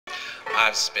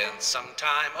I've spent some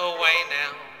time away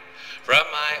now from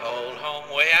my old home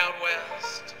way out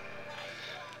west.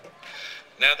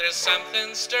 Now there's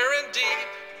something stirring deep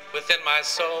within my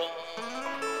soul.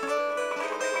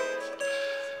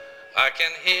 I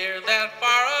can hear that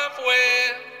far off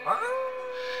wail.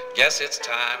 Guess it's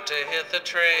time to hit the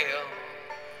trail.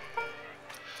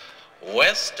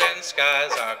 Western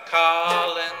skies are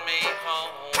calling me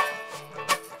home.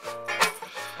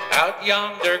 Out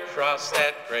yonder across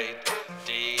that great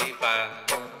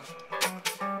divide.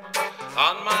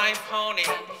 On my pony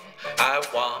I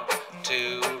want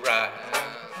to ride.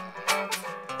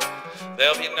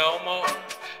 There'll be no more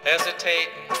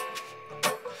hesitating.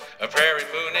 A prairie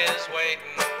moon is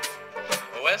waiting.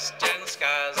 Western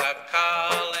skies are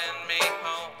calling me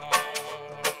home.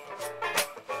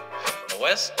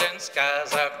 Western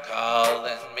skies are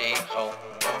calling me home.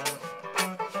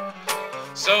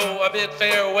 So I bid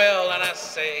farewell and I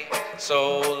say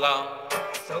so long.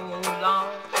 So long.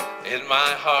 In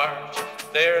my heart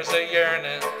there's a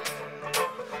yearning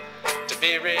to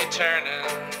be returning.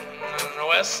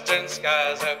 Western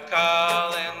skies are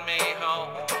calling me home.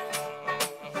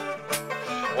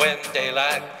 When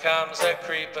daylight comes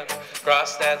a-creeping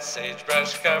across that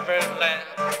sagebrush-covered land,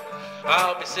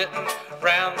 I'll be sitting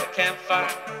round the campfire,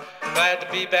 glad to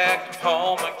be back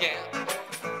home again.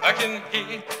 I can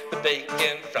hear the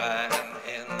bacon frying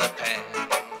in the pan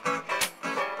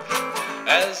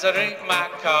as I drink my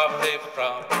coffee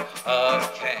from a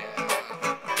can.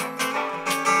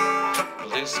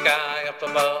 Blue sky up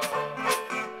above,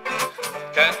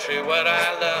 country what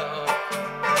I love.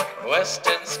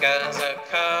 Western skies are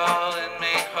calling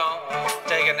me home.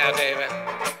 Take it now, David.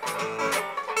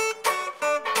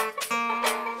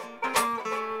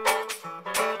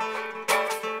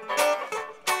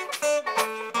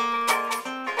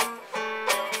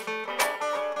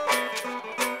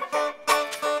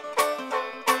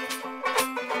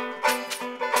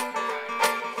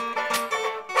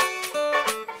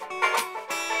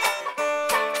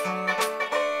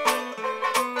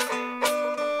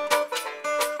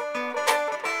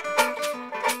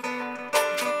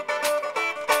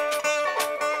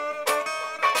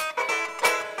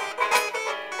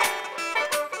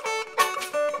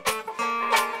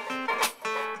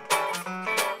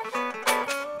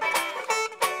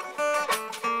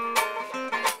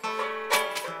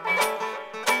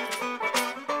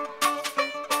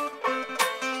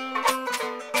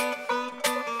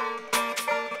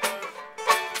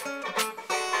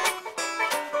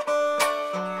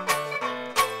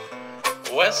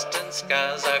 Western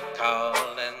skies are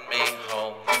calling me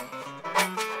home.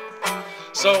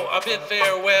 So I bid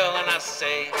farewell and I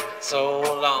say so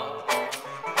long.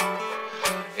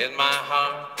 In my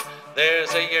heart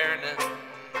there's a yearning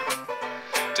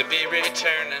to be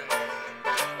returning.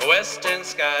 Western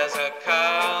skies are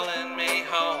calling me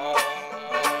home.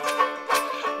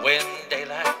 When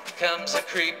daylight comes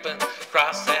a-creeping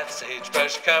across that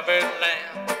sagebrush-covered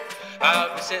land,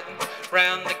 I'll be sitting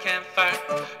round the campfire,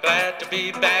 glad to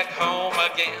be back home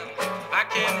again. I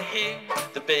can hear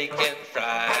the bacon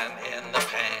frying in the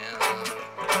pan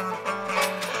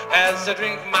as I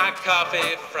drink my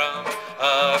coffee from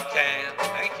a can.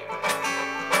 Thank you.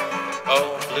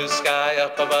 Oh, blue sky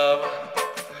up above,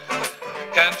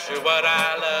 country what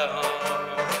I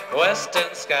love.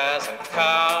 Western skies are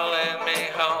calling me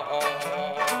home.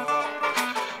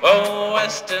 Oh,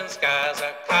 western skies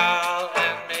are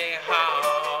calling me home.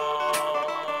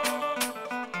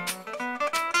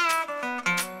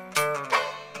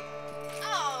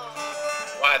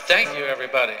 Why, thank you,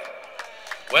 everybody.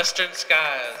 Western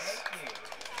skies.